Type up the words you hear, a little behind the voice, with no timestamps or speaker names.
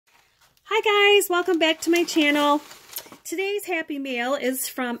Hi guys, welcome back to my channel. Today's happy mail is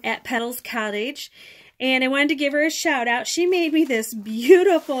from at Petal's Cottage, and I wanted to give her a shout out. She made me this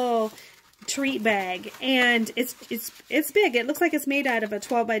beautiful treat bag, and it's big. It looks like it's made out of a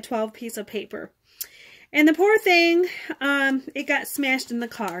 12 by 12 piece of paper. And the poor thing, it got smashed in the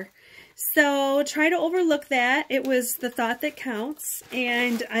car. So try to overlook that. It was the thought that counts,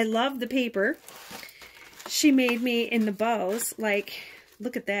 and I love the paper. She made me in the bows, like,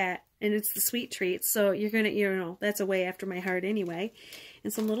 look at that. And it's the sweet treats, so you're gonna, you know, that's a way after my heart anyway.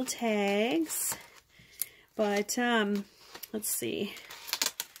 And some little tags. But, let's see.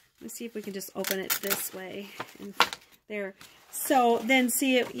 Let's see if we can just open it this way. And there. So, then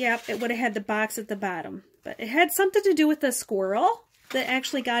see it, yep, it would have had the box at the bottom. But it had something to do with the squirrel that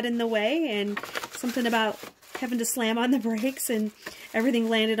actually got in the way, and something about having to slam on the brakes, and everything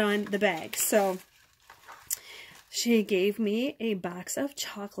landed on the bag. So, she gave me a box of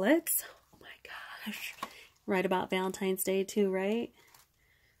chocolates. Oh my gosh. Right about Valentine's Day too, right?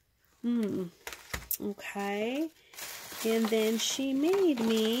 Okay. And then she made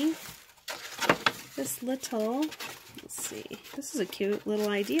me this little, let's see. This is a cute little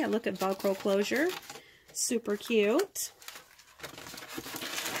idea. Look at Velcro closure. Super cute.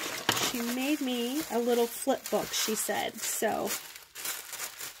 She made me a little flip book, she said. So,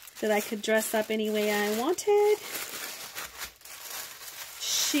 that I could dress up any way I wanted.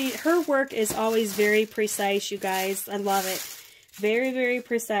 Her work is always very precise, you guys. I love it. Very, very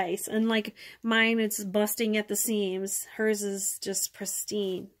precise. Unlike mine, it's busting at the seams. Hers is just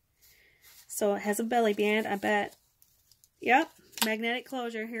pristine. So it has a belly band, I bet. Yep, magnetic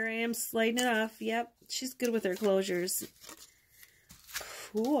closure. Here I am sliding it off. Yep, she's good with her closures.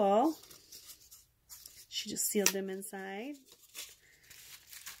 Cool. She just sealed them inside.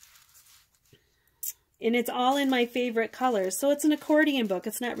 And it's all in my favorite colors. So it's an accordion book.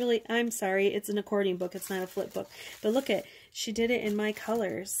 It's not really, I'm sorry, it's an accordion book. It's not a flip book. But look at, she did it in my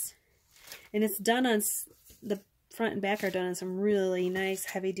colors. And it's done on, the front and back are done on some really nice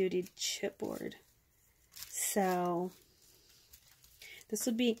heavy-duty chipboard. So, this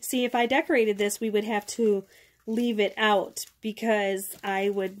would be, see, if I decorated this, we would have to leave it out because I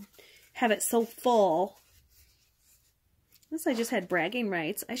would have it so full. Unless I just had bragging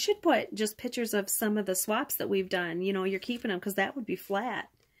rights. I should put just pictures of some of the swaps that we've done. You know, you're keeping them because that would be flat.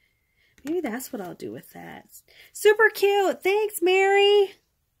 Maybe that's what I'll do with that. Super cute. Thanks, Mary.